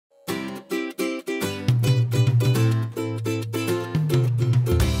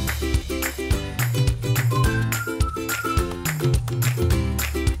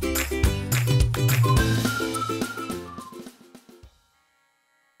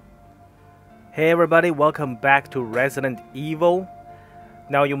Hey everybody, welcome back to Resident Evil.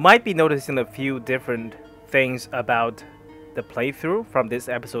 Now you might be noticing a few different things about the playthrough from this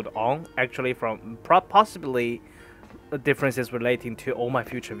episode on. Actually from possibly differences relating to all my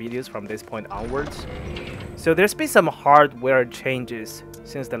future videos from this point onwards. So there's been some hardware changes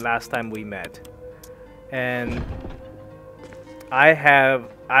since the last time we met. And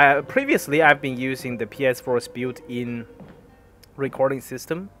previously I've been using the PS4's built-in recording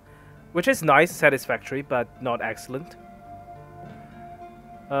system, which is nice, satisfactory, but not excellent.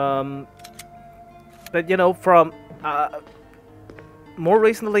 But you know, from more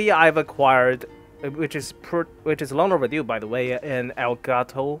recently, I've acquired, which is long overdue, by the way, an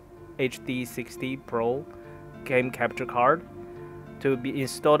Elgato HD 60 Pro game capture card to be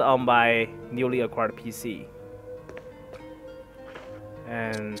installed on my newly acquired PC.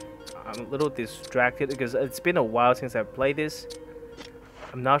 And I'm a little distracted because it's been a while since I've played this.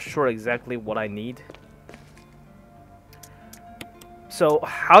 I'm not sure exactly what I need. So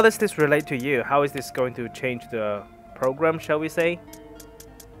how does this relate to you? How is this going to change the program, shall we say?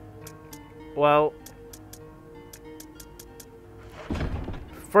 Well,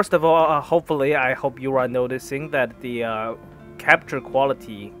 first of all, hopefully, I hope you are noticing that the capture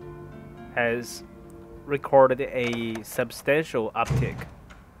quality has recorded a substantial uptick.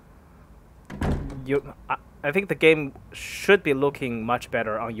 I think the game should be looking much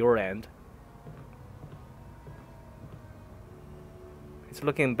better on your end. It's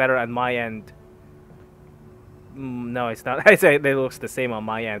looking better on my end. No, it's not. I say it looks the same on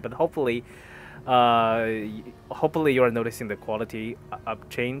my end, but hopefully you are noticing the quality up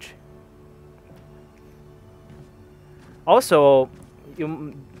change. Also,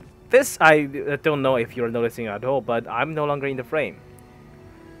 this I don't know if you're noticing at all, but I'm no longer in the frame.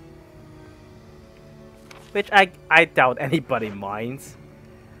 Which I doubt anybody minds.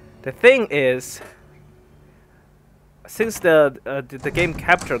 The thing is, since the game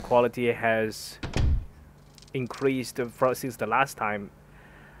capture quality has increased since the last time,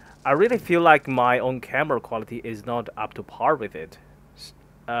 I really feel like my own camera quality is not up to par with it.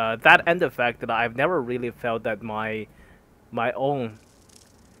 That and the fact that I've never really felt that my own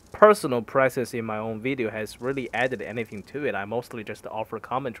personal presence in my own video has really added anything to it. I mostly just offer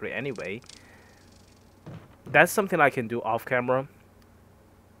commentary anyway. That's something I can do off camera.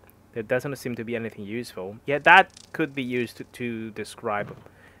 There doesn't seem to be anything useful. Yeah, that could be used to describe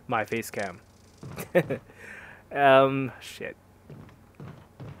my face cam. Shit.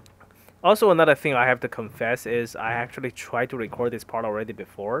 Also, another thing I have to confess is I actually tried to record this part already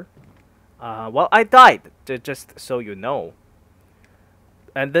before. Well, I died, just so you know.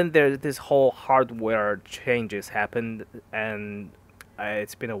 And then there's this whole hardware changes happened, and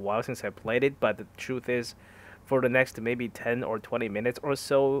it's been a while since I played it, but the truth is, for the next maybe 10 or 20 minutes or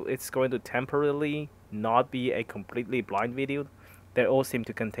so, it's going to temporarily not be a completely blind video. They all seem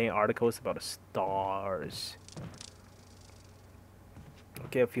to contain articles about stars.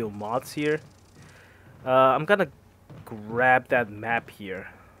 Okay, a few mods here. I'm gonna grab that map here.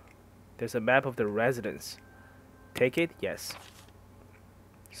 There's a map of the residence. Take it? Yes.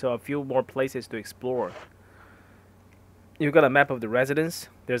 So a few more places to explore. You've got a map of the residence.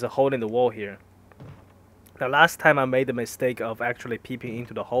 There's a hole in the wall here. The last time I made the mistake of actually peeping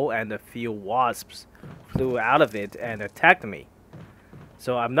into the hole, and a few wasps flew out of it and attacked me.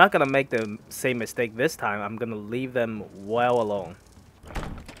 So I'm not gonna make the same mistake this time. I'm gonna leave them well alone.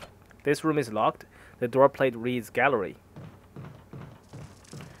 This room is locked. The door plate reads gallery.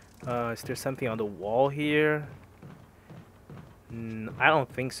 Is there something on the wall here? I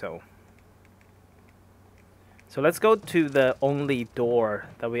don't think so. So let's go to the only door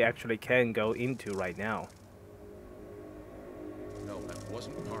that we actually can go into right now. No, that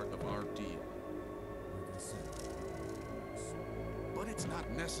wasn't part of our deal. But it's not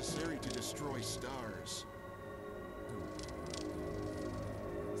necessary to destroy stars.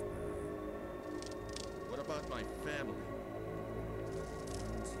 What about my family?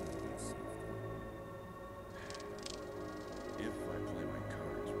 If I play my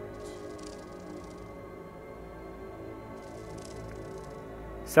cards right.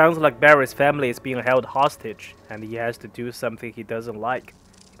 Sounds like Barry's family is being held hostage, and he has to do something he doesn't like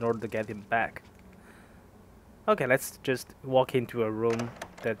in order to get him back. Okay, let's just walk into a room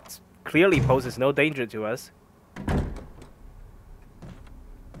that clearly poses no danger to us.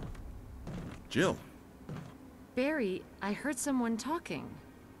 Jill. Barry, I heard someone talking.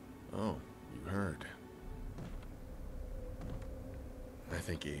 Oh, you heard. I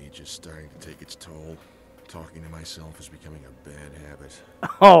think age is starting to take its toll. Talking to myself is becoming a bad habit.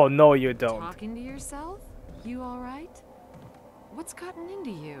 Oh, no you don't. Talking to yourself? You alright? What's gotten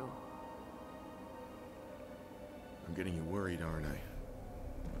into you? I'm getting you worried, aren't I?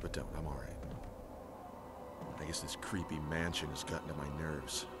 But don't, I'm alright. I guess this creepy mansion has gotten to my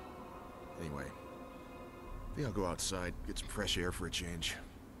nerves. Anyway, I think I'll go outside, get some fresh air for a change.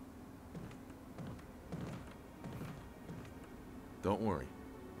 Don't worry,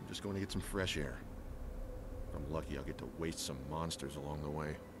 I'm just going to get some fresh air. If I'm lucky, I'll get to waste some monsters along the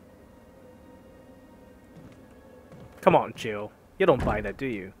way. Come on, Jill. You don't buy that, do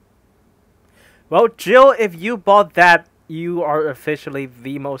you? Well, Jill, if you bought that, you are officially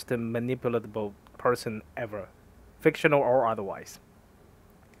the most manipulatable person ever. Fictional or otherwise.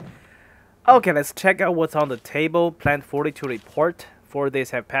 Okay, let's check out what's on the table. Plant 42 report. 4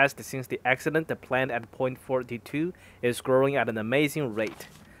 days have passed since the accident. The plant at point 42 is growing at an amazing rate.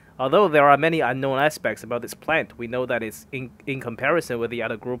 Although there are many unknown aspects about this plant, we know that it's in comparison with the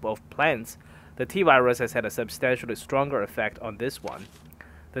other group of plants, the T-virus has had a substantially stronger effect on this one.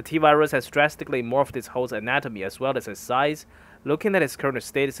 The T-virus has drastically morphed its whole anatomy as well as its size. Looking at its current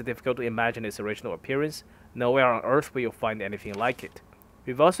state, it's difficult to imagine its original appearance. Nowhere on Earth will you find anything like it.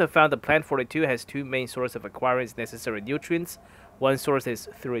 We've also found that Plant 42 has 2 main sources of acquiring its necessary nutrients. One source is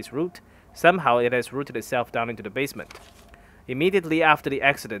through its root. Somehow it has rooted itself down into the basement. Immediately after the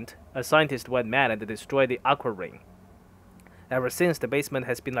accident, a scientist went mad and destroyed the aqua ring. Ever since, the basement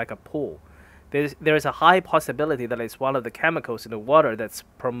has been like a pool. There is a high possibility that it's one of the chemicals in the water that's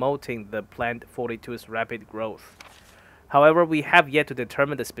promoting the Plant 42's rapid growth. However, we have yet to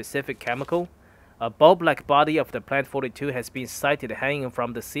determine the specific chemical. A bulb-like body of the Plant 42 has been sighted hanging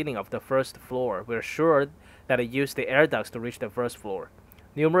from the ceiling of the first floor. We're sure that it used the air ducts to reach the first floor.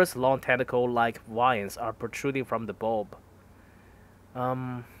 Numerous long tentacle-like vines are protruding from the bulb.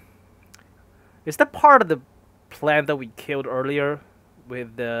 Is that part of the plant that we killed earlier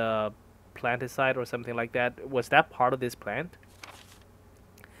with the planticide or something like that? Was that part of this plant?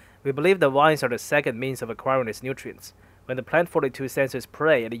 We believe the vines are the second means of acquiring its nutrients. When the Plant 42 senses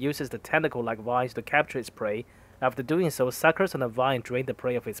prey, it uses the tentacle-like vines to capture its prey. After doing so, suckers on the vine drain the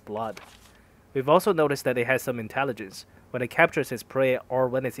prey of its blood. We've also noticed that it has some intelligence. When it captures its prey or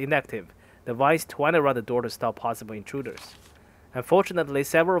when it's inactive, the vines twine around the door to stop possible intruders. Unfortunately,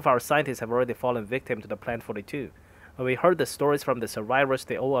 several of our scientists have already fallen victim to the Plant 42. When we heard the stories from the survivors,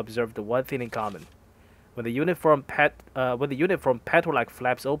 they all observed the one thing in common. When the uniform petal-like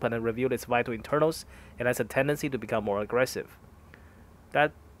flaps open and reveal its vital internals, it has a tendency to become more aggressive.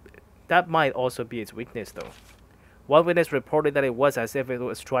 That might also be its weakness, though. One witness reported that it was as if it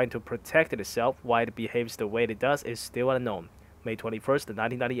was trying to protect itself. Why it behaves the way it does is still unknown. May 21st,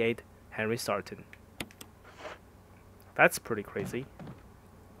 1998, Henry Sarton. That's pretty crazy.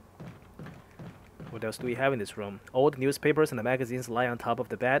 What else do we have in this room? Old newspapers and the magazines lie on top of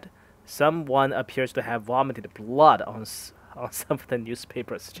the bed. Someone appears to have vomited blood on some of the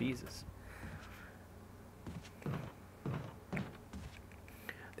newspapers. Jesus.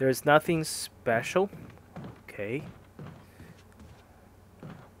 There's nothing special. Okay.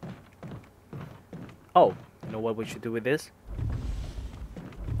 Oh, you know what we should do with this?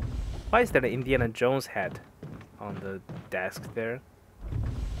 Why is there an Indiana Jones hat on the desk there?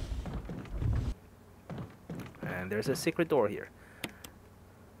 And there's a secret door here.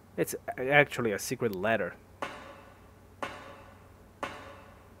 It's actually a secret letter.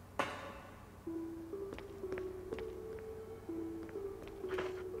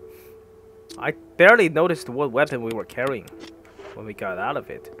 I barely noticed what weapon we were carrying when we got out of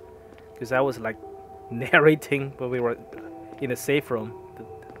it, because I was like narrating when we were in a safe room.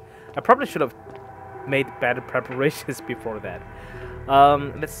 I probably should have made better preparations before that.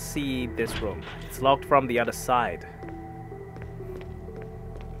 Let's see this room. It's locked from the other side.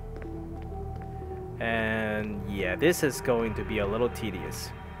 And yeah, this is going to be a little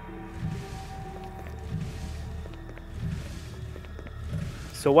tedious.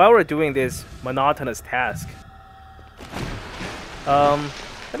 So while we're doing this monotonous task,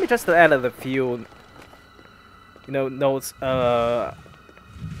 let me just add a few, notes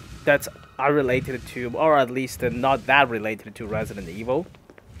that's unrelated to, or at least not that related to Resident Evil.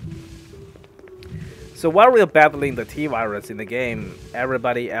 So while we're battling the T-virus in the game,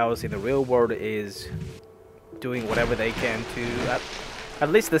 everybody else in the real world is doing whatever they can to,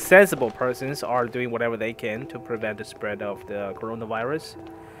 at least the sensible persons are doing whatever they can to prevent the spread of the coronavirus.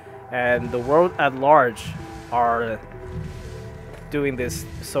 And the world at large are doing this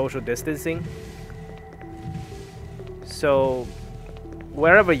social distancing. So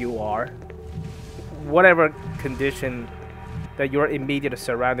wherever you are, whatever condition that your immediate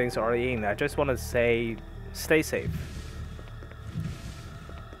surroundings are in, I just want to say, stay safe.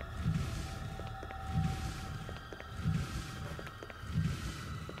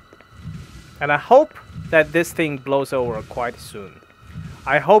 And I hope that this thing blows over quite soon.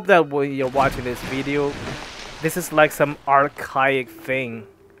 I hope that when you're watching this video, this is like some archaic thing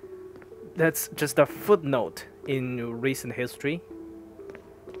that's just a footnote in recent history.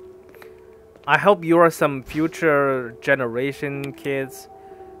 I hope you are some future generation kids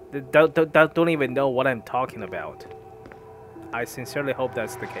that don't even know what I'm talking about. I sincerely hope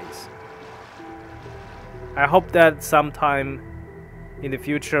that's the case. I hope that sometime in the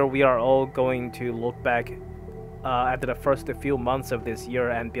future we are all going to look back after the first few months of this year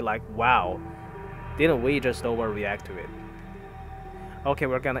and be like, wow, didn't we just overreact to it? Okay,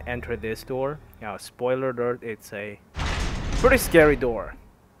 we're gonna enter this door. Now, spoiler alert, it's a pretty scary door.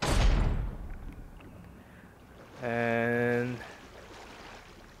 And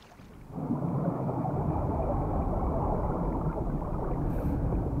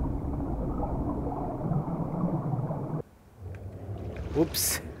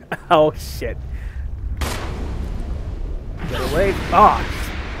oops. Oh shit. Get away. Ah,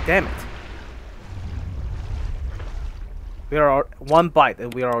 oh, damn it. We are one bite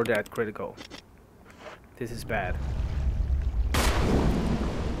and we are already at critical. This is bad.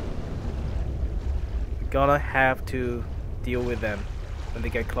 We're gonna have to deal with them when they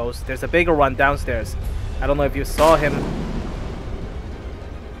get close. There's a bigger one downstairs. I don't know if you saw him.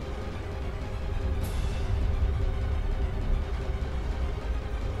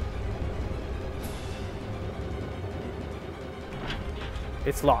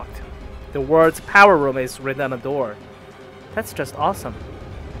 It's locked. The words power room is written on the door. That's just awesome.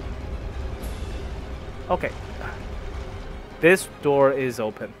 Okay. This door is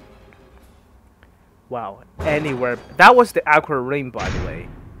open. Wow. Anywhere. That was the aqua ring, by the way.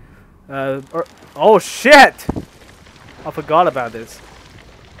 Oh shit! I forgot about this.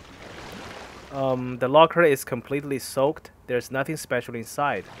 The locker is completely soaked. There's nothing special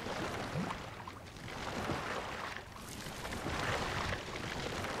inside.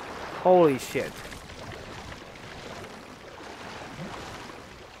 Holy shit.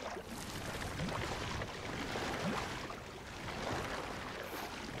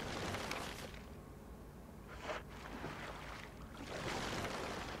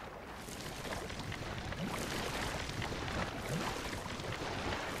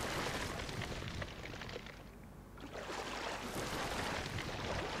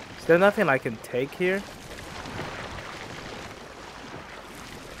 Is there nothing I can take here?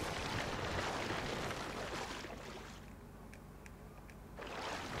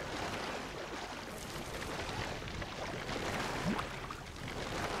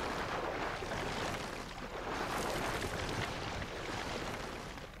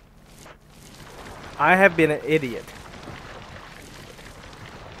 I have been an idiot.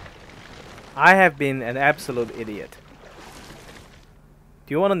 I have been an absolute idiot.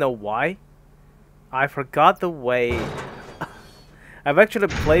 Do you want to know why? I forgot the way. I've actually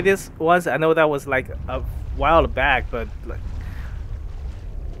played this once. I know that was like a while back, but like,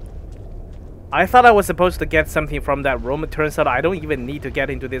 I thought I was supposed to get something from that room. It turns out I don't even need to get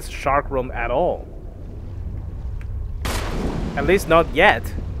into this shark room at all. At least not yet.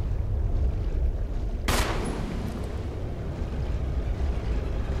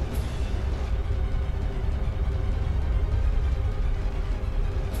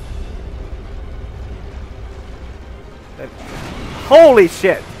 Holy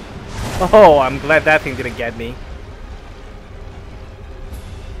shit! Oh, I'm glad that thing didn't get me.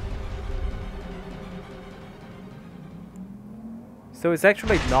 So it's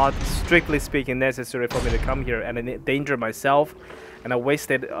actually not, strictly speaking, necessary for me to come here and endanger myself. And I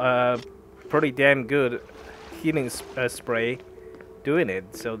wasted pretty damn good healing spray doing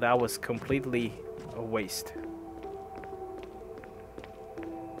it. So that was completely a waste.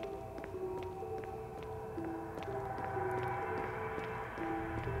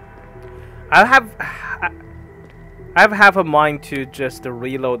 I have half a mind to just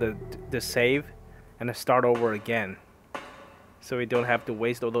reload the save and start over again, so we don't have to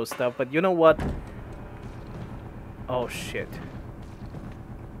waste all those stuff. But you know what? Oh shit!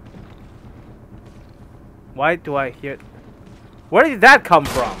 Why do I hear? Where did that come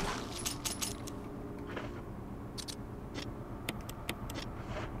from?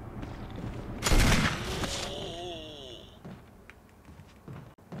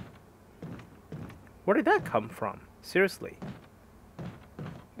 Where did that come from? Seriously.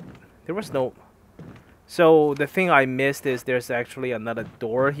 There was no... So the thing I missed is there's actually another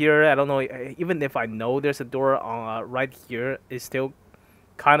door here. I don't know, even if I know there's a door right here, it's still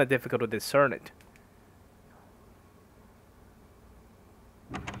kind of difficult to discern it.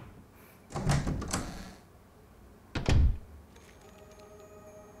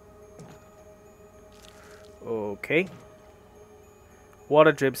 Okay.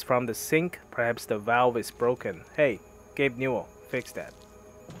 Water drips from the sink. Perhaps the valve is broken. Hey, Gabe Newell, fix that.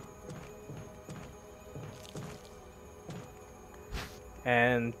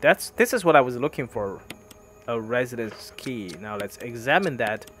 And this is what I was looking for. A residence key. Now let's examine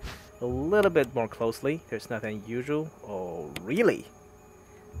that a little bit more closely. There's nothing unusual. Oh, really?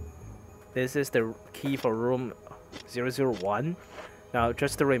 This is the key for room 001. Now,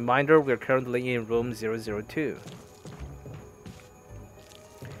 just a reminder, we're currently in room 002.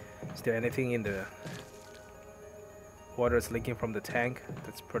 Is there anything in the water is leaking from the tank?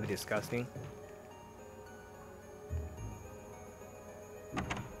 That's pretty disgusting.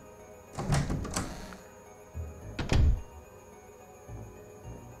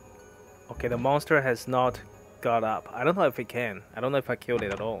 Okay, the monster has not got up. I don't know if it can. I don't know if I killed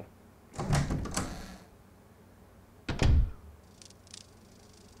it at all.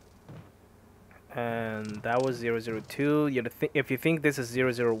 And that was 002. If you think this is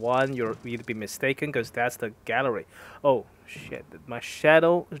 001, you'd be mistaken, because that's the gallery. Oh, shit. My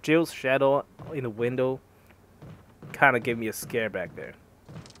shadow, Jill's shadow in the window kind of gave me a scare back there.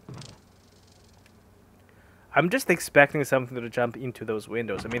 I'm just expecting something to jump into those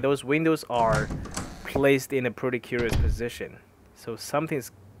windows. I mean, those windows are placed in a pretty curious position. So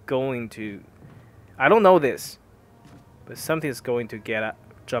something's going to... I don't know this, but something's going to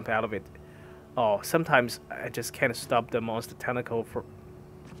jump out of it. Oh, sometimes I just can't stop the monster tentacle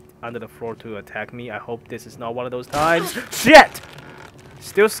under the floor to attack me. I hope this is not one of those times. Shit!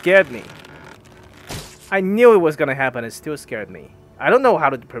 Still scared me. I knew it was gonna happen. It still scared me. I don't know how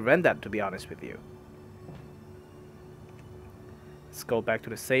to prevent that, to be honest with you. Let's go back to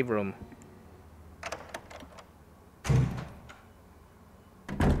the save room.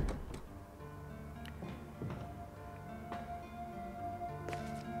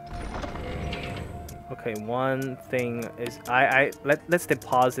 Okay, one thing is let's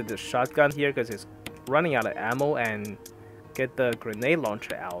deposit the shotgun here because it's running out of ammo, and get the grenade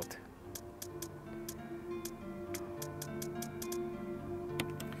launcher out.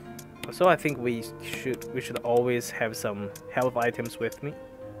 Also, I think we should always have some health items with me.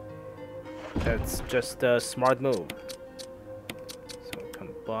 That's just a smart move. So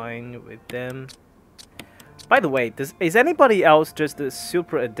combine with them. By the way, is anybody else just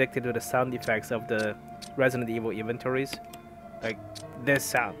super addicted to the sound effects of the Resident Evil inventories? Like this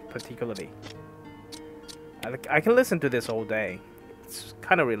sound particularly. I can listen to this all day. It's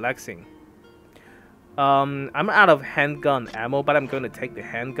kind of relaxing. I'm out of handgun ammo, but I'm going to take the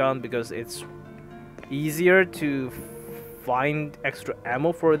handgun because it's easier to find extra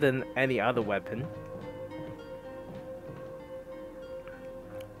ammo for than any other weapon.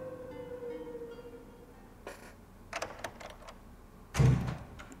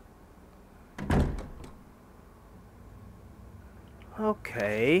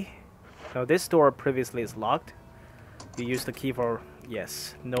 Okay. Now this door previously is locked. You use the key for...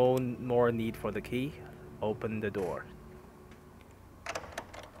 Yes. No more need for the key. Open the door.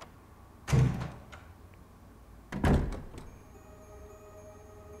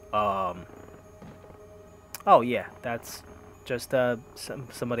 Oh yeah, that's just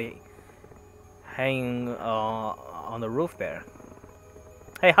somebody hanging on the roof there.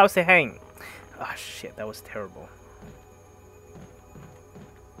 Hey, how's it hanging? Ah, shit, that was terrible.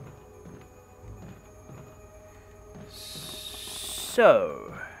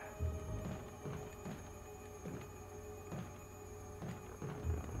 So,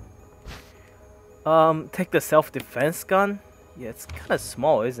 take the self-defense gun. Yeah, it's kind of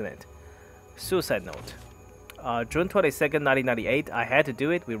small, isn't it? Suicide note. June 22nd, 1998. I had to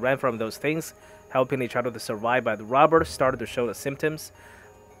do it. We ran from those things, helping each other to survive, but the robber started to show the symptoms.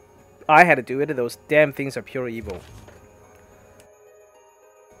 I had to do it. Those damn things are pure evil.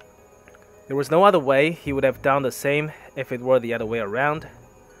 There was no other way. He would have done the same if it were the other way around.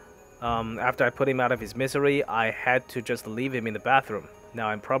 After I put him out of his misery, I had to just leave him in the bathroom. Now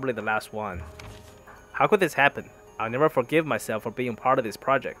I'm probably the last one. How could this happen? I'll never forgive myself for being part of this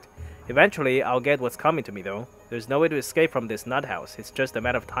project. Eventually, I'll get what's coming to me though. There's no way to escape from this nut house. It's just a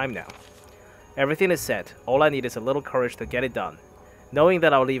matter of time now. Everything is set. All I need is a little courage to get it done. Knowing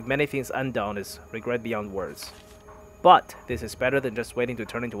that I'll leave many things undone is regret beyond words. But this is better than just waiting to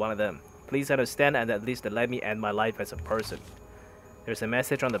turn into one of them. Please understand and at least let me end my life as a person. There's a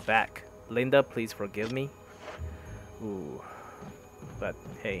message on the back. Linda, please forgive me. Ooh. But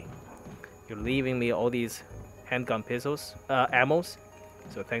hey, you're leaving me all these handgun pistols, ammos.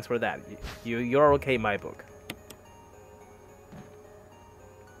 So thanks for that. You're okay in my book.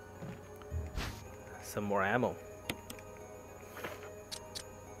 Some more ammo.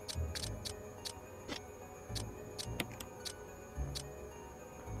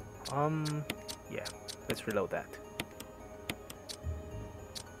 Yeah, let's reload that.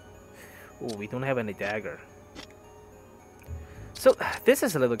 Oh, we don't have any dagger. So, this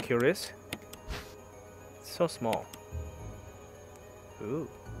is a little curious. It's so small. Ooh.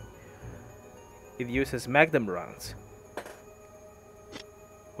 It uses magnum rounds.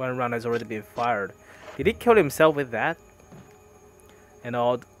 One round has already been fired. Did he kill himself with that? An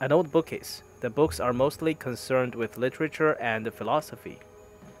old bookcase. The books are mostly concerned with literature and philosophy.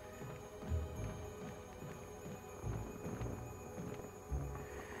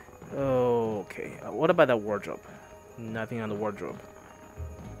 Okay, what about that wardrobe? Nothing on the wardrobe.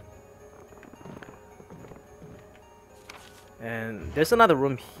 And there's another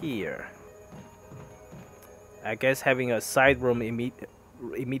room here. I guess having a side room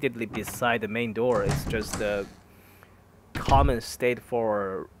immediately beside the main door is just a common state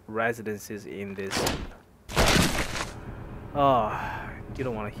for residences in this. Oh, you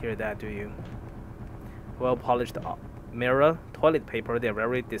don't want to hear that, do you? Well polished mirror, toilet paper, they're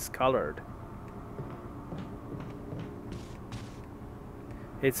very discolored.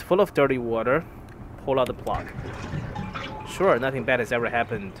 It's full of dirty water. Pull out the plug. Sure, nothing bad has ever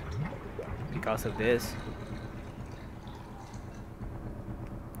happened because of this.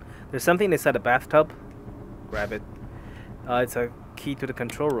 There's something inside the bathtub. Grab it. It's a key to the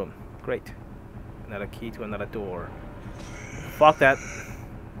control room. Great. Another key to another door. Fuck that.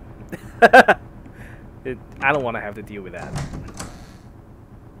 I don't want to have to deal with that.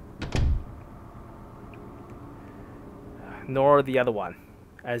 Nor the other one.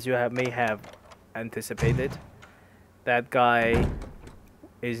 As you may have anticipated, that guy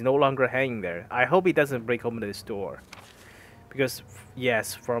is no longer hanging there. I hope he doesn't break open this door. Because,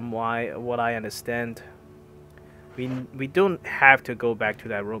 yes, from what I understand, we don't have to go back to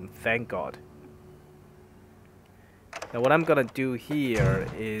that room, thank God. Now what I'm gonna do here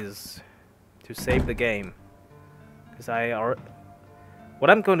is to save the game. Because what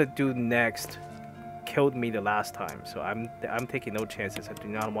I'm gonna do next killed me the last time, so I'm taking no chances. I do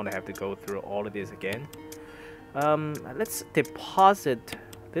not want to have to go through all of this again. Let's deposit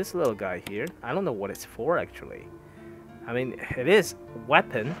this little guy here. I don't know what it's for actually. I mean, it is a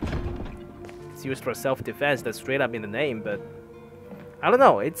weapon. It's used for self-defense. That's straight up in the name, but I don't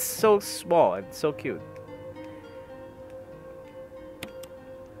know. It's so small and so cute.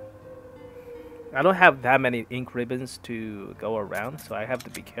 I don't have that many ink ribbons to go around, so I have to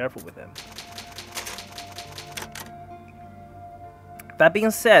be careful with them. That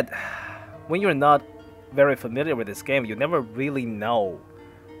being said, when you're not very familiar with this game, you never really know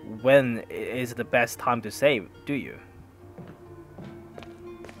when is the best time to save, do you?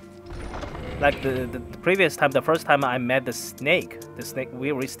 Like the previous time, the first time I met the snake,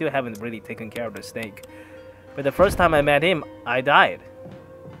 we still haven't really taken care of the snake. But the first time I met him, I died.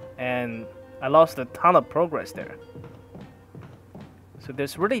 And I lost a ton of progress there. So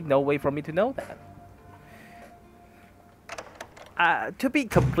there's really no way for me to know that. To be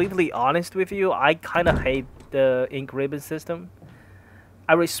completely honest with you, I kind of hate the ink ribbon system.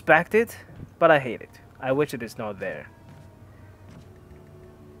 I respect it, but I hate it. I wish it is not there.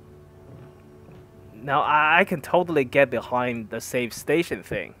 Now, I can totally get behind the save station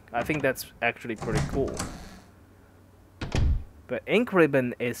thing. I think that's actually pretty cool. But ink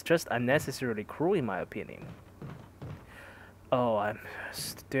ribbon is just unnecessarily cruel in my opinion. Oh, I'm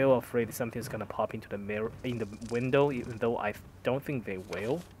still afraid something's gonna pop into the mirror, in the window, even though I don't think they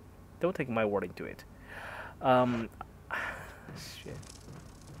will. Don't take my word into it. Shit.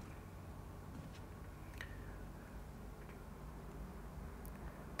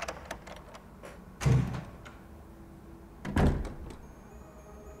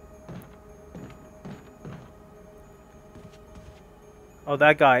 Oh,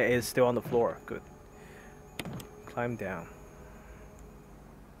 that guy is still on the floor. Good. Climb down.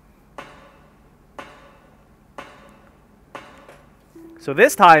 So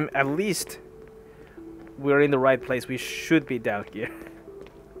this time, at least, we're in the right place. We should be down here.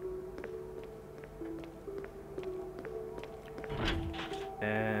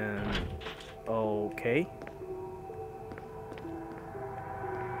 And... okay.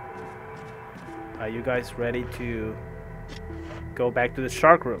 Are you guys ready to go back to the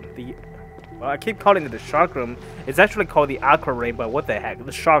shark room? Well, I keep calling it the shark room. It's actually called the aquarium, but what the heck?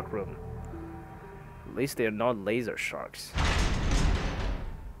 The shark room. At least they're not laser sharks.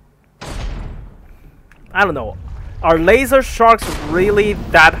 I don't know. Are laser sharks really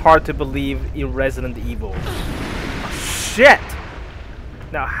that hard to believe in Resident Evil? Oh, shit!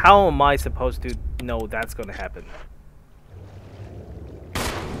 Now, how am I supposed to know that's gonna happen?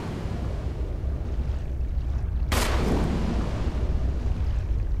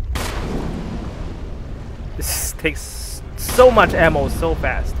 takes so much ammo so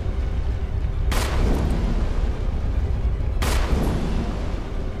fast.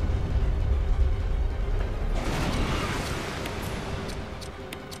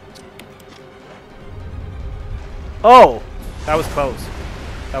 Oh, that was close.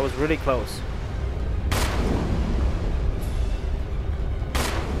 That was really close.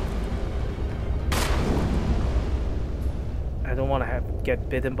 I don't want to get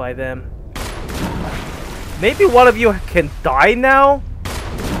bitten by them. Maybe one of you can die now?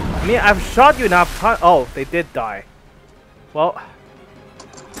 I mean, I've shot you enough times. Oh, they did die. Well,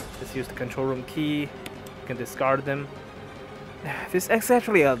 let's use the control room key. You can discard them. This is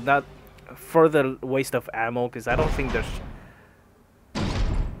actually a not further waste of ammo because I don't think there's.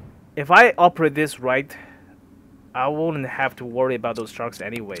 If I operate this right, I won't have to worry about those sharks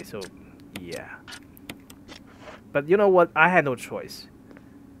anyway. So, yeah. But you know what? I had no choice.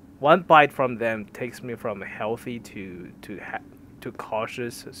 One bite from them takes me from healthy to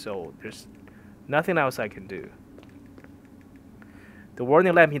cautious. So there's nothing else I can do. The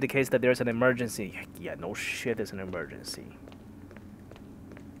warning lamp indicates that there's an emergency. Yeah, no shit, there's an emergency.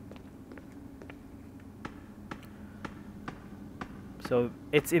 So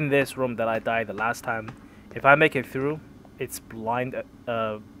it's in this room that I died the last time. If I make it through, it's blind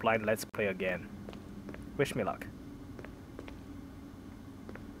let's play again. Wish me luck.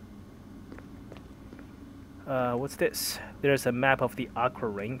 What's this? There's a map of the Aqua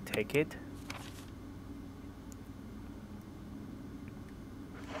Ring. Take it.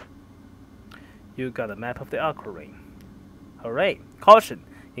 You got a map of the Aqua Ring. Hooray! Caution!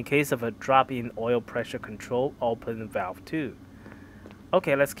 In case of a drop in oil pressure control, open valve 2.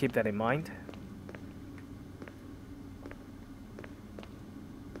 Okay, let's keep that in mind.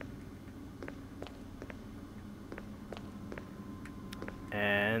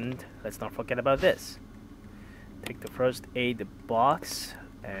 And let's not forget about this. Take the first aid box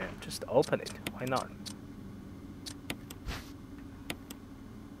and just open it. Why not?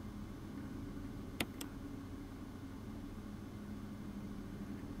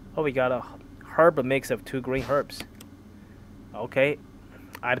 Oh, we got a herb mix of 2 green herbs. Okay,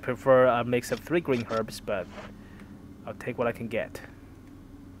 I'd prefer a mix of 3 green herbs, but I'll take what I can get.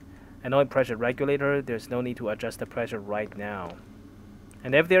 An oil pressure regulator. There's no need to adjust the pressure right now.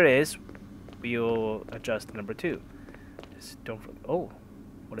 And if there is, we'll adjust number 2. Just don't. Oh,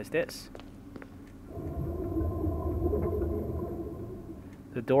 what is this?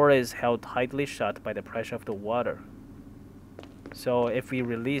 The door is held tightly shut by the pressure of the water. So if we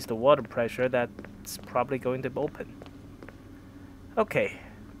release the water pressure, that's probably going to open. Okay,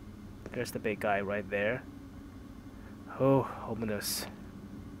 there's the big guy right there. Oh, ominous.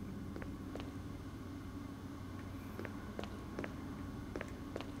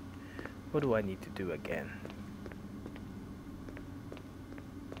 What do I need to do again?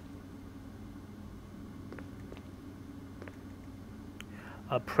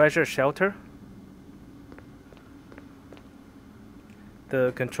 A pressure shelter?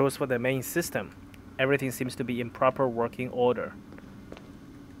 The controls for the main system. Everything seems to be in proper working order.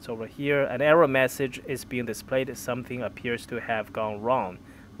 So over here, an error message is being displayed. Something appears to have gone wrong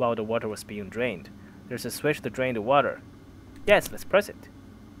while the water was being drained. There's a switch to drain the water. Yes, let's press it.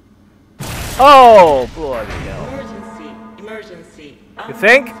 Oh, bloody hell. Emergency. You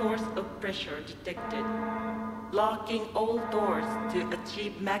think? Source of pressure detected. Locking all doors to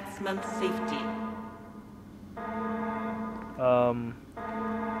achieve maximum safety.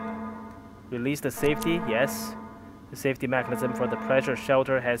 Release the safety, yes. The safety mechanism for the pressure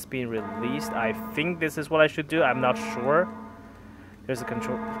shelter has been released. I think this is what I should do. I'm not sure. There's a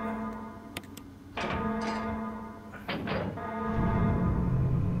control.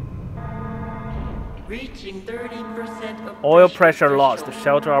 Reaching 30% of Oil pressure lost. The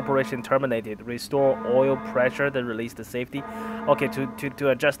shelter operation terminated. Restore oil pressure, then release the safety. Okay, to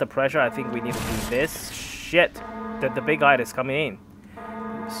adjust the pressure, I think we need to do this. Shit. The big guy is coming in.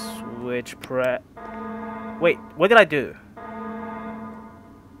 Switch Wait, what did I do?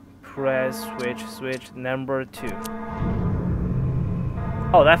 Press switch number 2.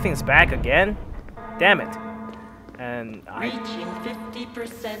 Oh, that thing's back again? Damn it. And I reaching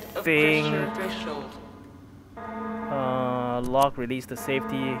 50% of think pressure threshold. lock, release the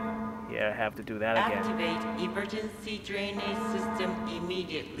safety. Yeah, I have to do that again. Activate emergency drainage system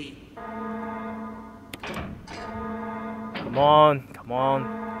immediately. Come on, come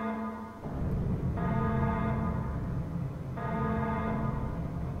on.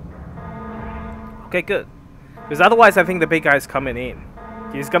 Okay, good. Because otherwise I think the big guy is coming in.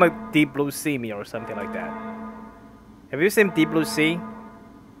 He's gonna Deep Blue Sea me or something like that. Have you seen Deep Blue Sea?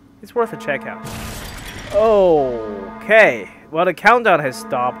 It's worth a check out. Okay. Well, the countdown has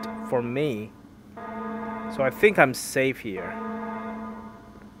stopped for me. So I think I'm safe here.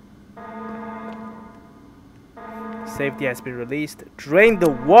 Safety has been released. Drain the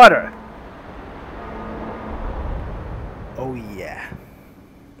water! Oh yeah.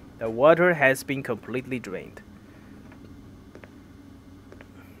 The water has been completely drained.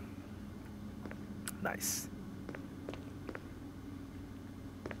 Nice.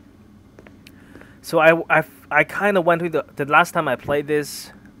 So I kind of went to the last time I played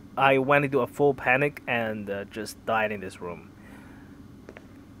this, I went into a full panic and just died in this room.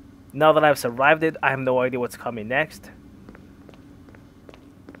 Now that I've survived it, I have no idea what's coming next.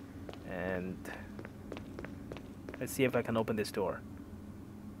 And let's see if I can open this door.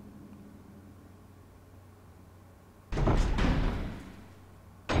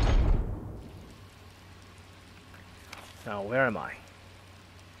 Now, where am I?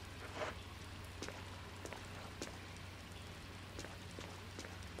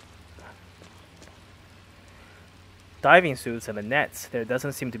 Diving suits and the nets. There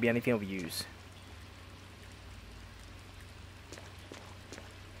doesn't seem to be anything of use.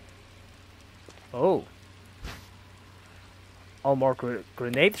 Oh. All more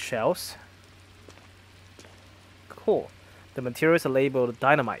grenade shells. Cool. The materials are labeled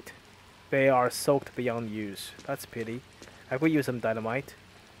dynamite. They are soaked beyond use. That's pity. I could use some dynamite.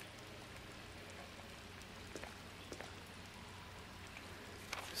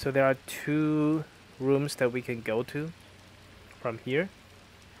 So there are 2 rooms that we can go to from here.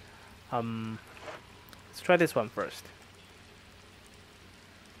 Let's try this one first.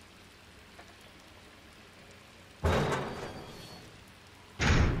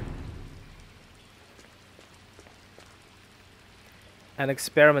 An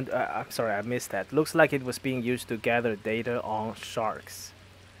experiment. I'm sorry, I missed that. Looks like it was being used to gather data on sharks.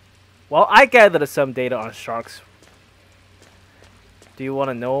 Well, I gathered some data on sharks. Do you want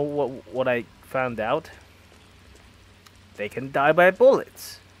to know what I found out? They can die by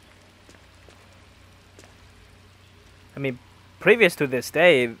bullets. I mean, previous to this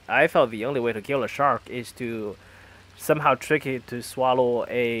day, I felt the only way to kill a shark is to somehow trick it to swallow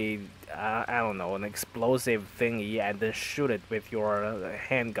a, I don't know, an explosive thingy and then shoot it with your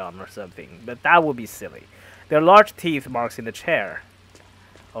handgun or something. But that would be silly. There are large teeth marks in the chair.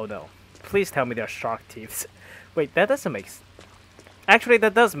 Oh no. Please tell me there are shark teeth. Wait, that doesn't make sense. Actually,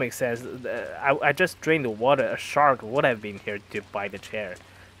 that does make sense. I just drained the water. A shark would have been here to bite the chair.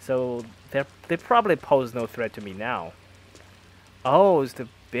 So they probably pose no threat to me now. Oh, is the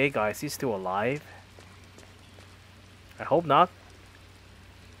big guy, is he still alive? I hope not.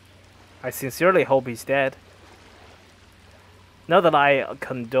 I sincerely hope he's dead. Not that I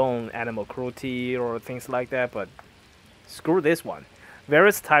condone animal cruelty or things like that, but screw this one.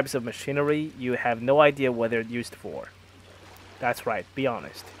 Various types of machinery, you have no idea what they're used for. That's right, be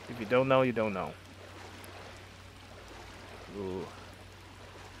honest. If you don't know, you don't know. Ooh.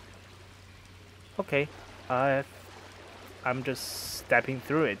 Okay, I'm just stepping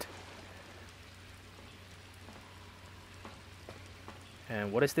through it.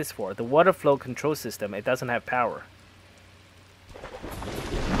 And what is this for? The water flow control system. It doesn't have power.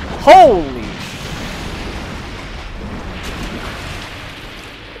 Holy!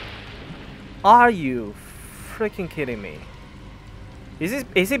 Are you freaking kidding me?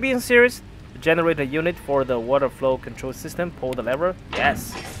 Is he being serious? Generate a unit for the water flow control system. Pull the lever.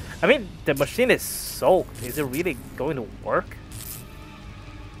 Yes. I mean, the machine is soaked. Is it really going to work?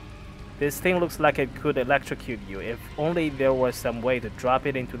 This thing looks like it could electrocute you. If only there was some way to drop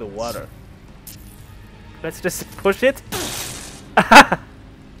it into the water. Let's just push it.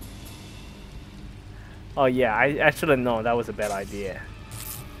 Oh yeah, I should have known that was a bad idea.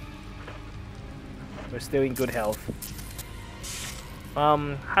 We're still in good health.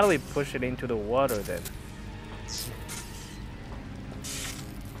 How do we push it into the water then?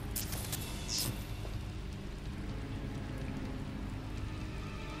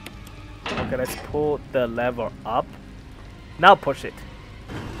 Okay, let's pull the lever up. Now push it.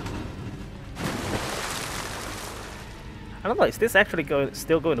 I don't know, is this actually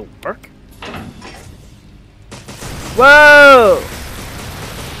still going to work? Whoa!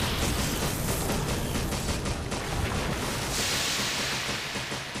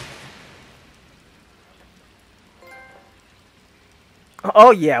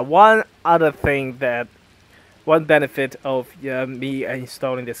 Oh yeah, one benefit of me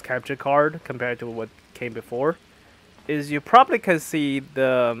installing this capture card compared to what came before is you probably can see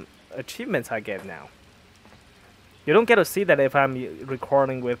the achievements I get now. You don't get to see that if I'm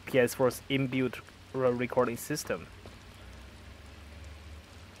recording with PS4's inbuilt recording system.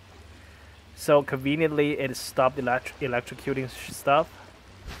 So conveniently, it stopped electrocuting stuff.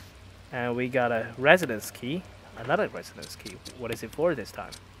 And we got a residence key. Another residence key. What is it for this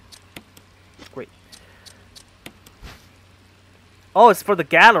time? Great. Oh, it's for the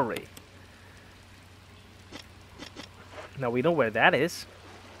gallery. Now we know where that is.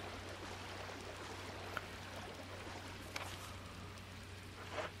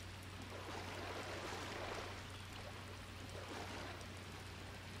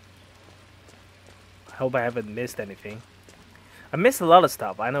 I hope I haven't missed anything. I missed a lot of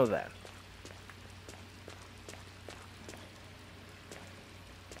stuff, I know that.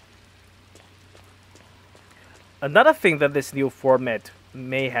 Another thing that this new format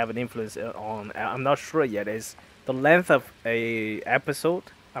may have an influence on, I'm not sure yet, is the length of a episode.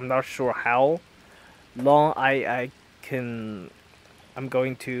 I'm not sure how long I'm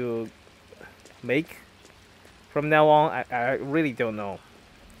going to make from now on. I really don't know.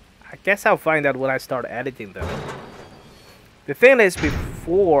 I guess I'll find out when I start editing them. The thing is,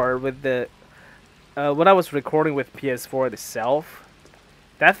 before with the when I was recording with PS4 itself,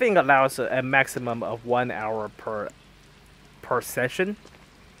 that thing allows a maximum of 1 hour per session.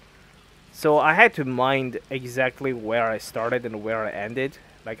 So I had to mind exactly where I started and where I ended,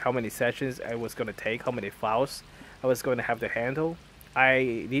 like how many sessions I was going to take, how many files I was going to have to handle.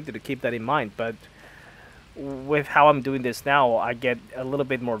 I needed to keep that in mind, but with how I'm doing this now, I get a little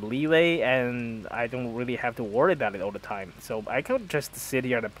bit more leeway and I don't really have to worry about it all the time. So I could just sit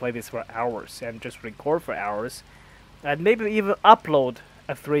here and play this for hours and just record for hours and maybe even upload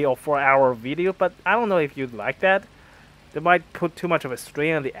a 3 or 4 hour video, but I don't know if you'd like that. They might put too much of a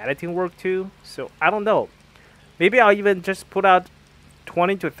strain on the editing work too, so I don't know. Maybe I'll even just put out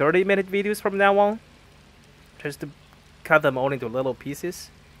 20 to 30 minute videos from now on, just to cut them all into little pieces.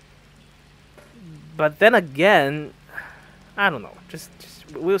 But then again, I don't know, just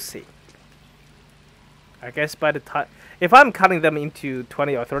we'll see. I guess by the time, if I'm cutting them into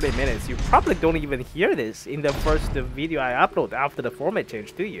 20 or 30 minutes, you probably don't even hear this in the first video I upload after the format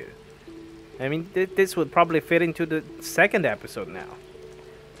change, do you? I mean, this would probably fit into the second episode now.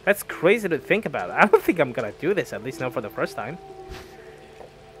 That's crazy to think about. I don't think I'm gonna do this, at least not for the first time.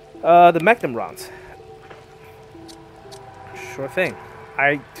 The Magnum rounds. Sure thing.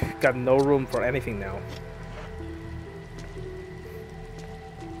 I got no room for anything now.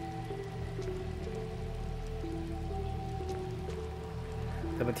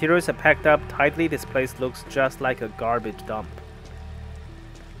 The materials are packed up tightly. This place looks just like a garbage dump.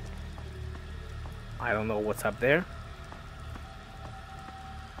 I don't know what's up there.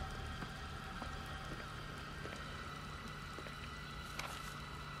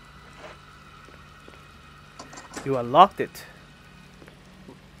 You unlocked it.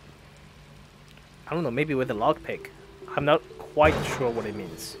 I don't know, maybe with a lockpick. I'm not quite sure what it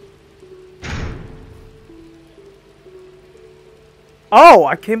means. Oh,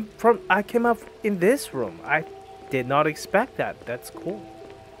 I came up in this room. I did not expect that. That's cool.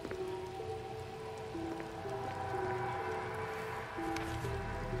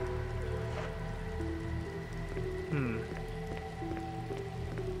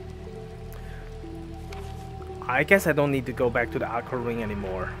 I guess I don't need to go back to the Aqua Ring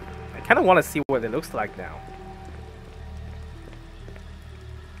anymore. I kind of want to see what it looks like now.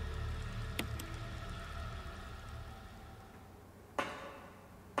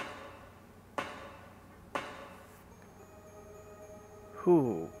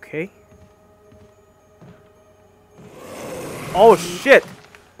 Okay. Oh shit!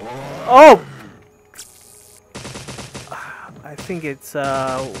 Oh! I think it's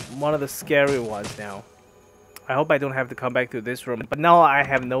one of the scary ones now. I hope I don't have to come back to this room. But now I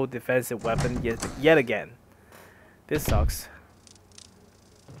have no defensive weapon yet again. This sucks.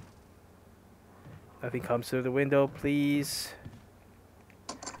 Nothing comes through the window, please.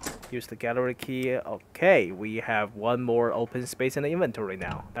 Use the gallery key. Okay, we have one more open space in the inventory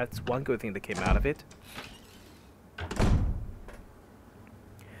now. That's one good thing that came out of it.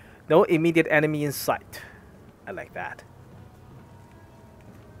 No immediate enemy in sight. I like that.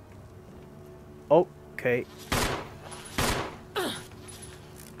 Okay.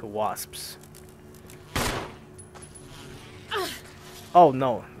 The wasps. Oh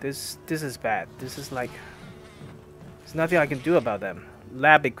no, this is bad. This is like, there's nothing I can do about them.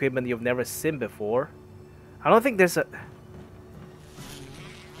 Lab equipment you've never seen before. I don't think there's a...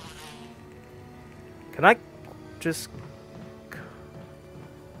 Can I just...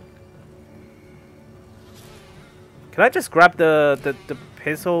 Can I just grab the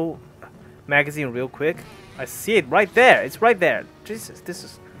pistol magazine real quick? I see it right there. It's right there. Jesus, this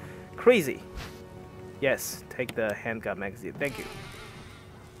is crazy. Yes, take the handgun magazine. Thank you.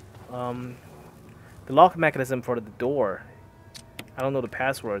 The lock mechanism for the door. I don't know the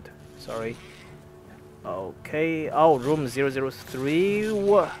password. Sorry. Okay. Oh, room 003.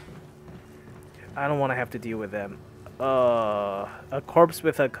 What? I don't want to have to deal with them. A corpse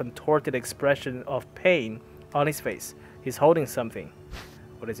with a contorted expression of pain on his face. He's holding something.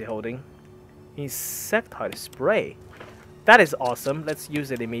 What is he holding? Insecticide spray. That is awesome. Let's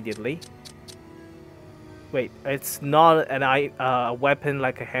use it immediately. Wait, it's not a weapon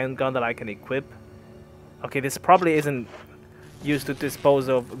like a handgun that I can equip. Okay, this probably isn't used to dispose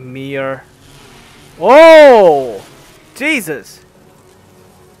of mere... Oh! Jesus!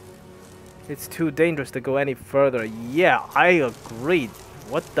 It's too dangerous to go any further. Yeah, I agreed.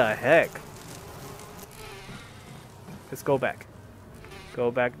 What the heck? Let's go back. Go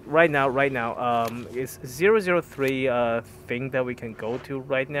back. Right now. Is 003 a thing that we can go to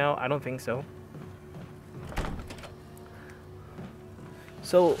right now? I don't think so.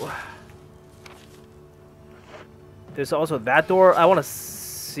 So... There's also that door. I want to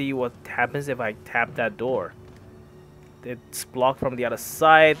see what happens if I tap that door. It's blocked from the other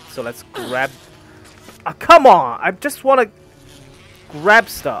side, so let's grab... come on! I just want to grab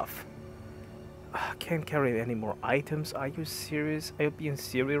stuff. I can't carry any more items. Are you serious? Are you being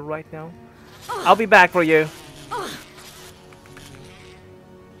serious right now? I'll be back for you.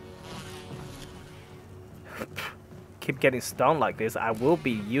 Keep getting stunned like this, I will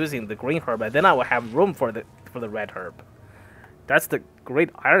be using the green herb, and then I will have room for the red herb. That's the great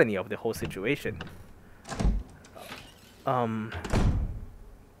irony of the whole situation. Wow,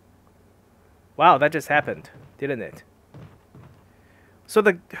 that just happened, didn't it? So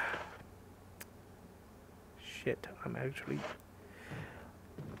the... Shit, I'm actually...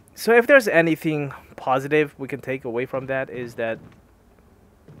 So if there's anything positive we can take away from that is that...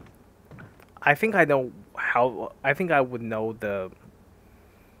 I think I know how... I think I would know the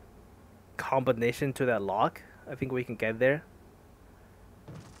combination to that lock. I think we can get there.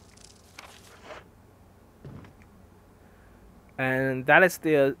 And that is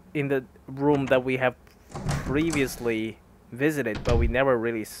in the room that we have previously visited, but we never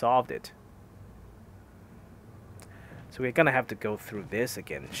really solved it. So we're gonna have to go through this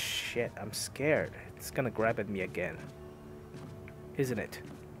again. Shit, I'm scared. It's gonna grab at me again. Isn't it?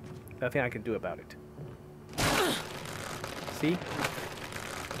 Nothing I can do about it. See?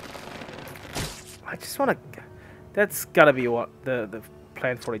 I just wanna... That's gotta be what the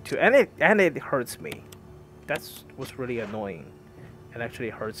Plan 42. And it hurts me. That's what's really annoying. It actually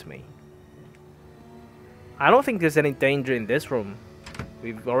hurts me. I don't think there's any danger in this room.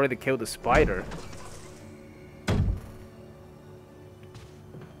 We've already killed the spider.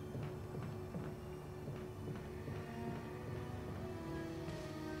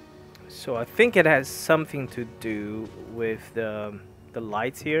 So I think it has something to do with the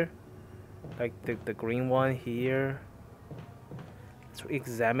lights here. Like the green one here. Let's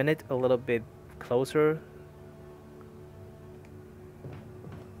examine it a little bit closer.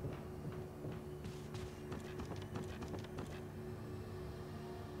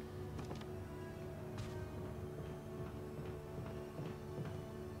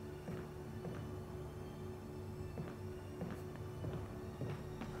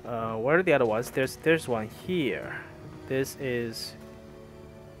 Where are the other ones? There's one here. This is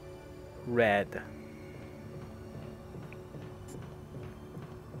red.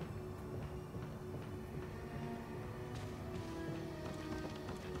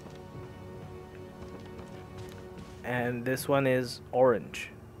 And this one is orange.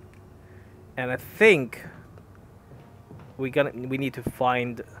 And I think we need to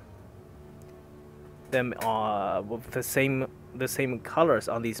find them with the same colors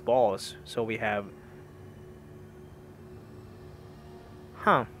on these balls. So we have...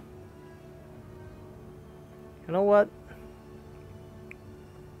 Huh. You know what?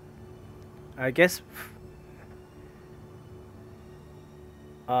 I guess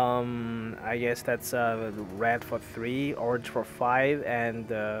that's red for 3, orange for 5, and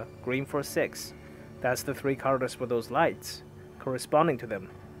green for 6. That's the 3 colors for those lights corresponding to them.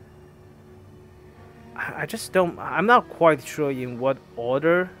 I just don't... I'm not quite sure in what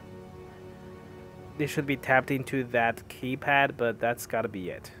order they should be tapped into that keypad, but that's gotta be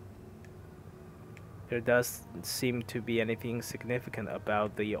it. There doesn't seem to be anything significant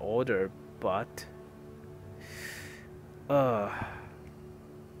about the order, but...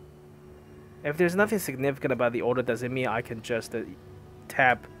 If there's nothing significant about the order, does it mean I can just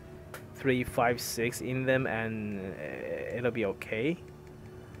tap 3, 5, 6 in them and it'll be okay?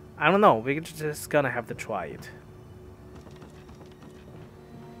 I don't know, we're just gonna have to try it.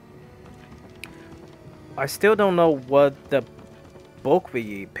 I still don't know what the book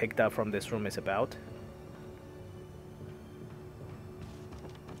we picked up from this room is about.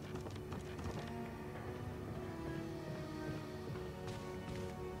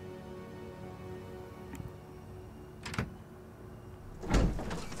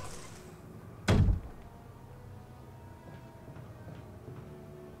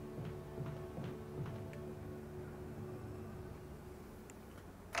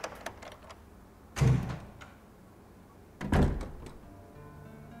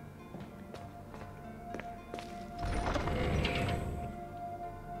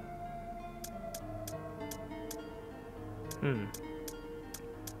 Let's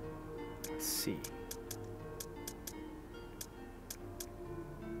see.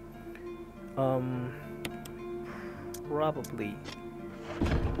 Probably.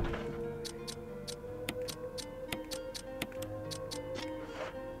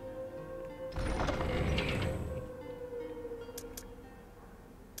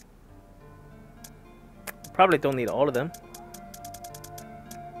 Probably don't need all of them.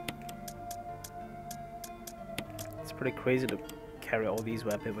 It's pretty crazy to carry all these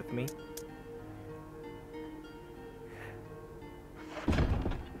weapons with me.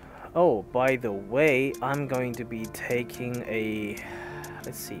 Oh, by the way, I'm going to be taking a...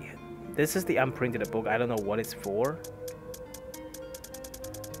 Let's see. This is the unprinted book. I don't know what it's for.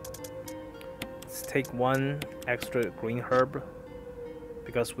 Let's take one extra green herb,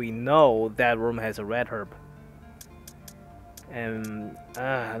 because we know that room has a red herb. And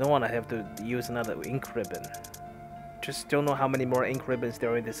I don't want to have to use another ink ribbon. Just don't know how many more ink ribbons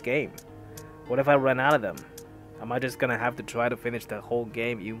there are in this game. What if I run out of them? Am I just gonna have to try to finish the whole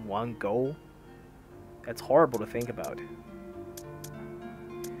game in one go? That's horrible to think about.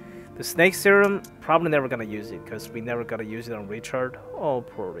 The snake serum, probably never gonna use it, because we never gotta use it on Richard. Oh,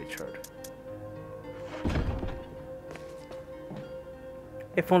 poor Richard.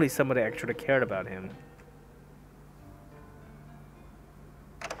 If only somebody actually cared about him.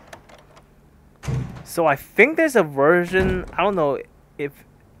 So I think there's a version, I don't know if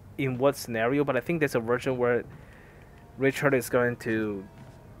in what scenario, but I think there's a version where Richard is going to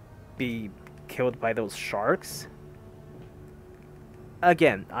be killed by those sharks.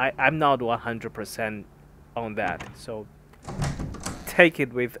 Again, I'm not 100% on that, so take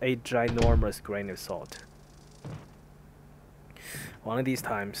it with a ginormous grain of salt. One of these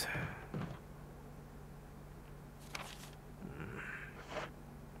times.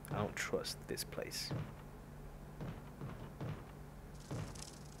 I don't trust this place.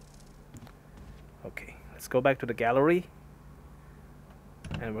 Okay, let's go back to the gallery.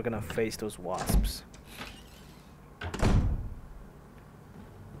 And we're gonna face those wasps.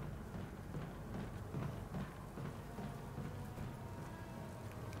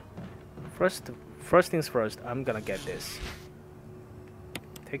 First things first, I'm gonna get this.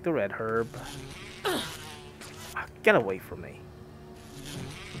 Take the red herb. Get away from me.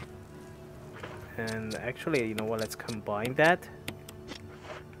 And actually, you know what, let's combine that.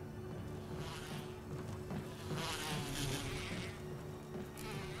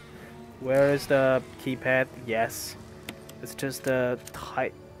 Where is the keypad? Yes. It's just the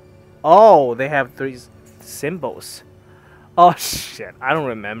type. Oh, they have 3 symbols. Oh shit, I don't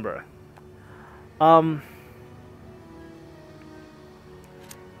remember.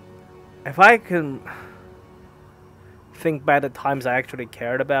 If I can think back the times I actually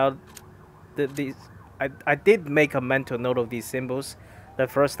cared about these, I did make a mental note of these symbols the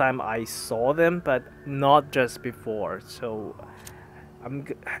first time I saw them, but not just before. So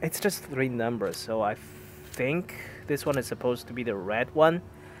it's just 3 numbers. So I think this one is supposed to be the red one,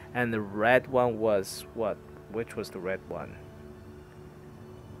 and the red one was what? Which was the red one?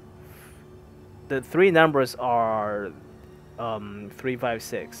 The 3 numbers are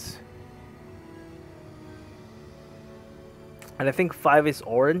 356. And I think 5 is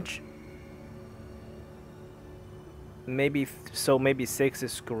orange. Maybe maybe 6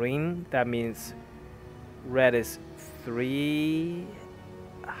 is green. That means red is 3.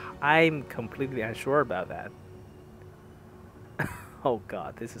 I'm completely unsure about that. Oh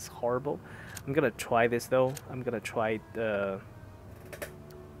god, this is horrible. I'm gonna try this though. I'm gonna try the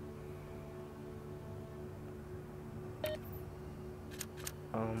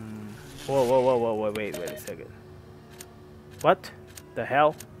whoa, wait a second. What the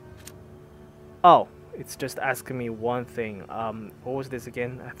hell? Oh, it's just asking me one thing. What was this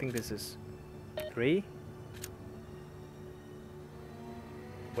again? I think this is 3.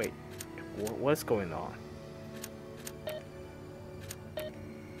 Wait, what's going on?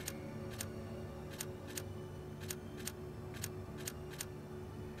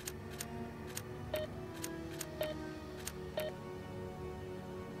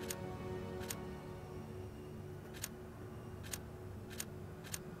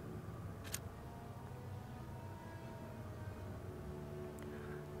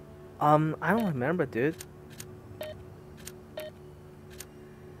 I don't remember, dude.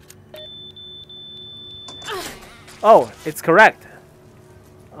 Oh, it's correct.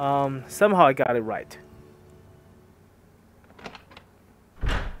 Somehow I got it right.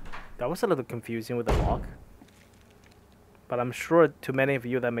 That was a little confusing with the lock. But I'm sure to many of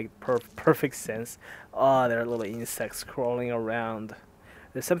you that make perfect sense. Oh, there are little insects crawling around.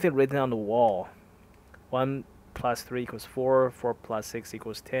 There's something written on the wall. 1 plus 3 equals 4, 4 plus 6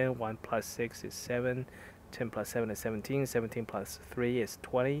 equals 10, 1 plus 6 is 7, 10 plus 7 is 17, 17 plus 3 is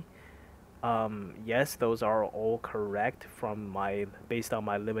 20. Yes, those are all correct based on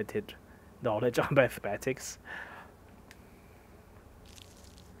my limited knowledge on mathematics.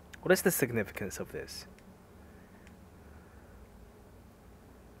 What is the significance of this?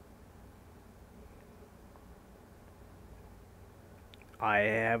 I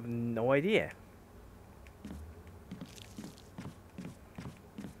have no idea.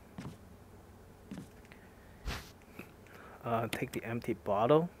 Take the empty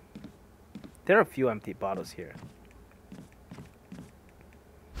bottle. There are a few empty bottles here.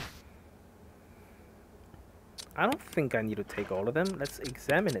 I don't think I need to take all of them. Let's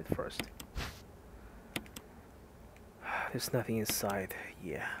examine it first. There's nothing inside.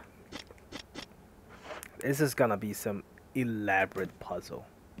 Yeah. This is gonna be some elaborate puzzle.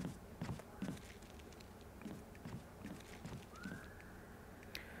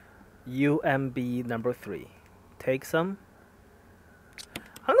 UMB number 3. Take some.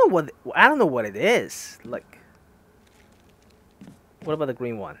 I don't know what it is. Like, what about the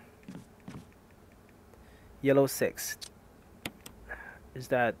green one? Yellow 6. Is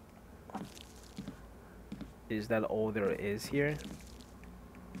that all there is here?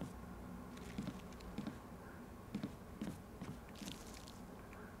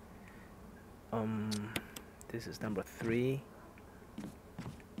 This is number 3.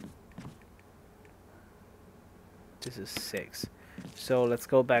 This is 6. So let's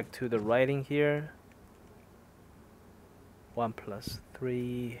go back to the writing here. 1 plus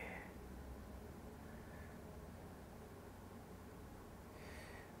 3.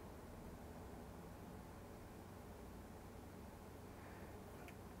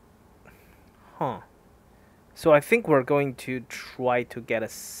 Huh. So I think we're going to try to get a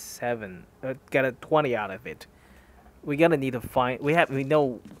 7, get a 20 out of it. We're gonna need to find. We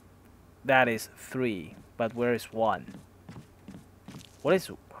know that is 3, but where is 1? What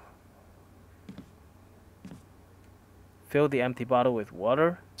is? Fill the empty bottle with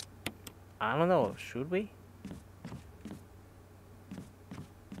water? I don't know. Should we?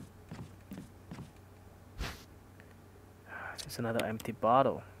 There's another empty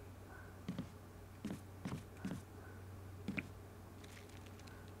bottle.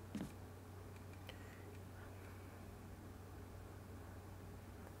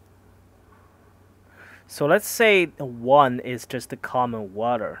 So let's say 1 is just the common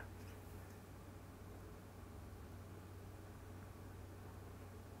water.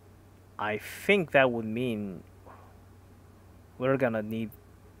 I think that would mean we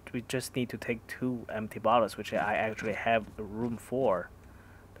just need to take 2 empty bottles, which I actually have room for.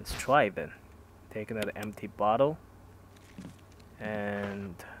 Let's try then. Take another empty bottle.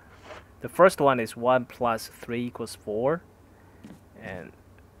 And the first one is 1 plus 3 equals 4. And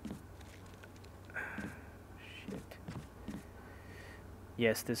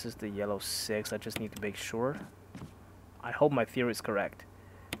yes, this is the yellow 6. I just need to make sure. I hope my theory is correct.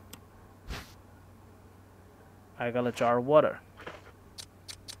 I got a jar of water.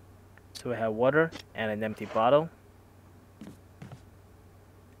 So we have water and an empty bottle.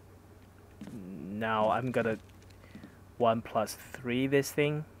 Now I'm gonna 1 plus 3 this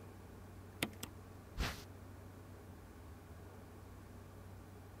thing.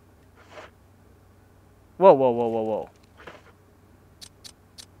 Whoa, whoa, whoa, whoa, whoa.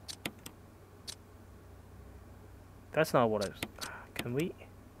 That's not what I was... Can we...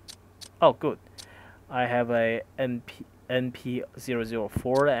 Oh, good. I have a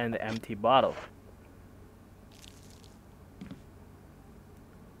NP004 and an empty bottle.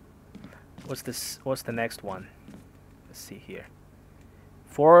 What's this? What's the next one? Let's see here.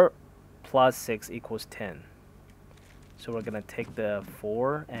 4 plus 6 equals 10. So we're gonna take the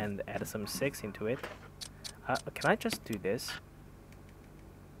 4 and add some 6 into it. Can I just do this?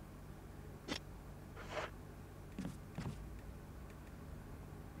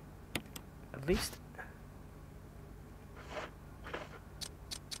 At least...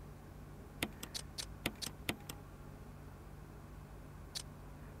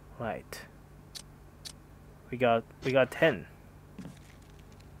 Right. We got 10.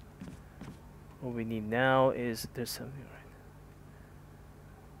 What we need now is there's something right.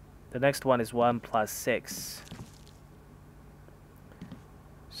 The next one is 1 plus 6.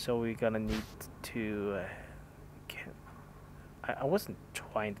 So we're gonna need to I wasn't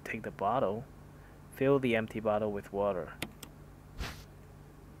trying to take the bottle. Fill the empty bottle with water.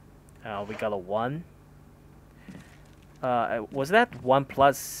 We got a 1. Was that 1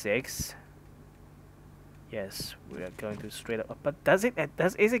 plus 6? Yes, we are going to straight up. But is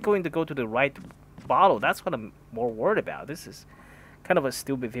it going to go to the right bottle. That's what I'm more worried about. This is kind of a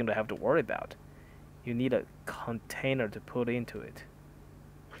stupid thing to have to worry about. You need a container to put into it.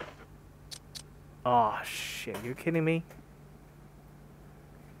 Oh shit, you kidding me?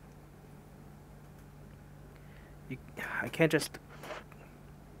 I can't just...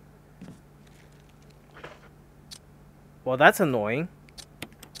 Well, that's annoying.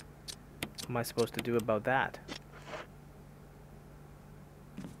 What am I supposed to do about that?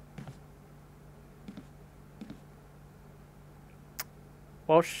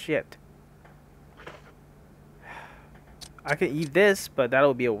 Well, shit. I can eat this, but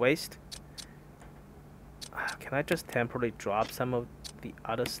that'll be a waste. Can I just temporarily drop some of the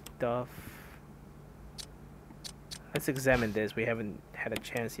other stuff? Let's examine this. We haven't had a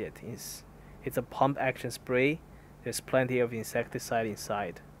chance yet. It's a pump action spray. There's plenty of insecticide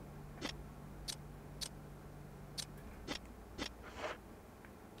inside.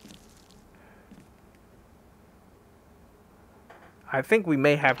 I think we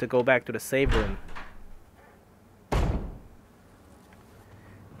may have to go back to the save room. You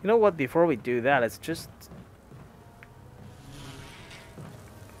know what? Before we do that, let's just...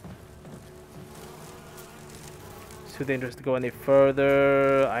 It's too dangerous to go any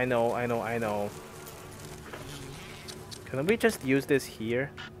further. I know. Can we just use this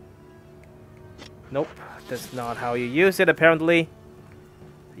here? Nope. That's not how you use it, apparently.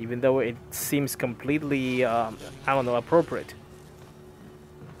 Even though it seems completely, I don't know, appropriate.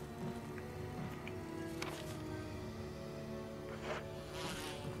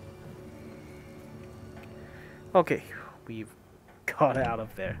 Okay, we've got out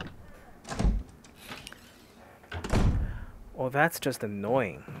of there. Oh, that's just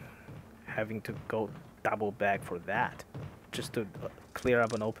annoying. Having to go double back for that. Just to clear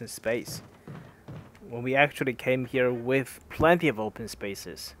up an open space. When we actually came here with plenty of open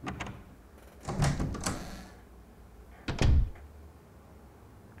spaces.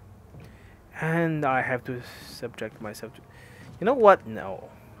 And I have to subject myself to... You know what? No.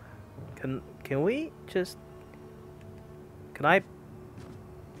 Can we just... Can I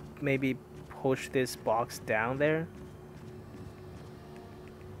maybe push this box down there?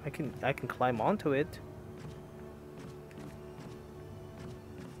 I can climb onto it.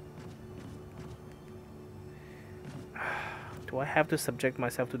 Do I have to subject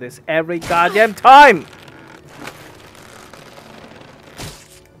myself to this every goddamn time?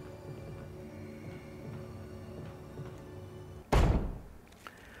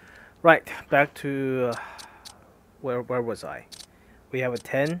 Right, back to where was I? We have a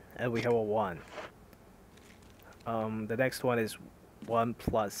 10 and we have a 1. The next one is 1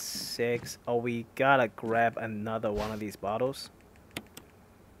 plus 6. Oh, we gotta grab another one of these bottles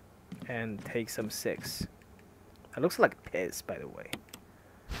and take some 6. It looks like piss, by the way.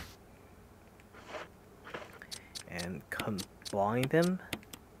 And combine them.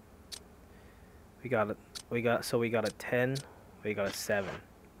 We got a 10, we got a 7.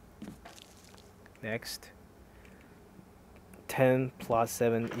 Next, 10 plus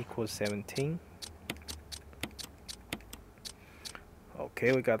 7 equals 17.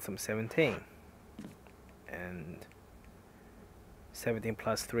 Okay, we got some 17. And 17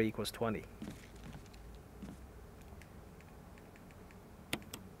 plus 3 equals 20.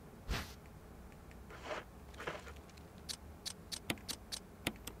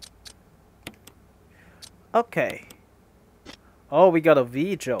 Okay. Oh, we got a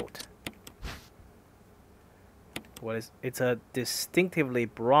V-Jolt. What is... It's a distinctively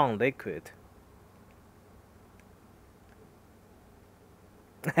brown liquid.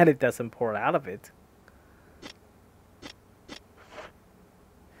 And it doesn't pour out of it.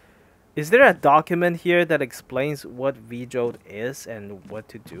 Is there a document here that explains what V-Jolt is and what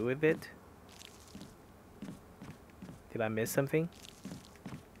to do with it? Did I miss something?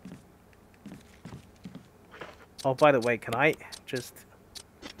 Oh, by the way, can I just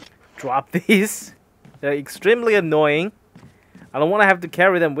drop these? They're extremely annoying. I don't want to have to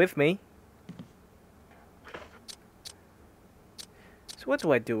carry them with me. So what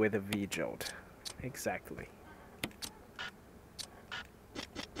do I do with a V-Jolt? Exactly.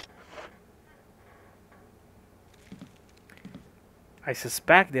 I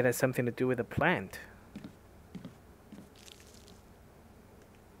suspect it has something to do with the plant.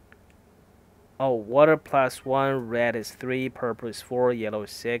 Oh, water plus 1, red is 3, purple is 4, yellow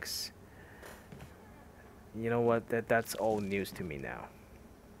is 6. You know what? That's all news to me now.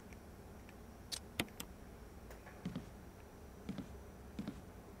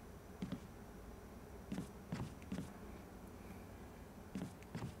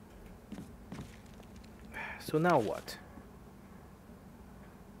 So now what?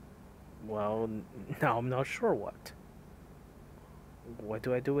 Well, now I'm not sure what. What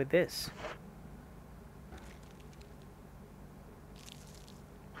do I do with this?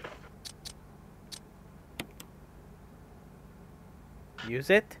 Use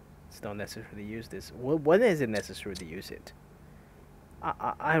it? It's not necessary to use this. When is it necessary to use it?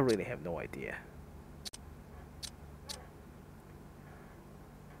 I really have no idea.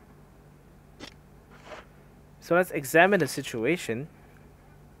 So let's examine the situation.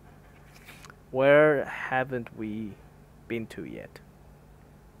 Where haven't we been to yet?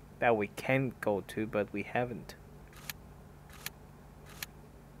 That we can go to, but we haven't.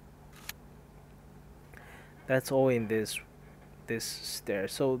 That's all in this stair.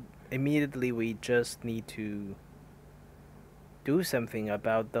 So immediately we just need to do something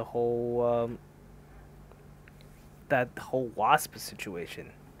about the whole that whole wasp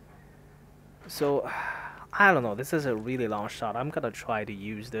situation. So I don't know, this is a really long shot. I'm gonna try to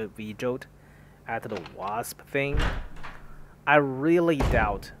use the V-Jolt at the wasp thing. I really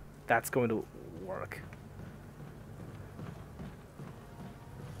doubt that's going to work.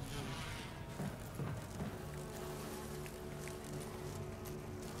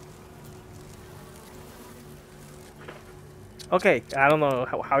 Okay, I don't know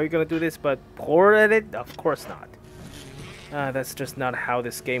how you're gonna do this, but pour at it? Of course not. That's just not how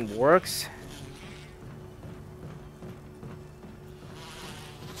this game works.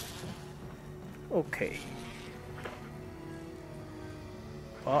 Okay.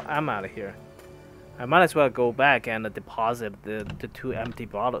 Well, I'm out of here. I might as well go back and deposit the 2 empty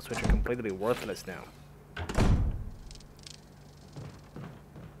bottles, which are completely worthless now.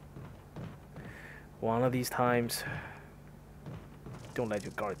 One of these times, don't let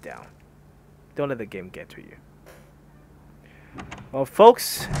your guard down. Don't let the game get to you. Well,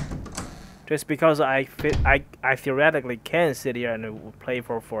 folks, just because I theoretically can sit here and play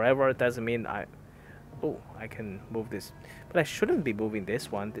for forever doesn't mean I can move this. But I shouldn't be moving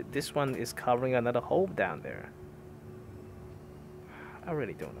this one. This one is covering another hole down there. I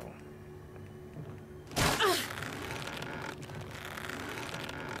really don't know.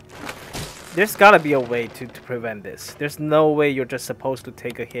 There's gotta be a way to prevent this. There's no way you're just supposed to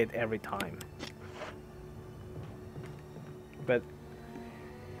take a hit every time. But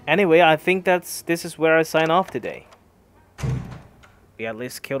anyway, I think this is where I sign off today. We at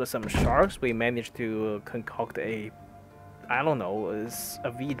least killed some sharks. We managed to concoct a, I don't know,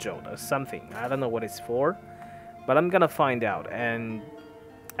 a V-Jolt or something. I don't know what it's for, but I'm gonna find out. And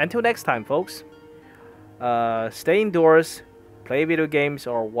until next time, folks, stay indoors, play video games,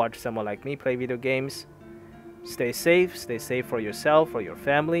 or watch someone like me play video games. Stay safe for yourself, for your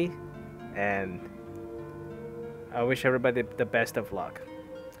family, and I wish everybody the best of luck.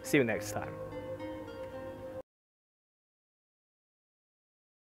 See you next time.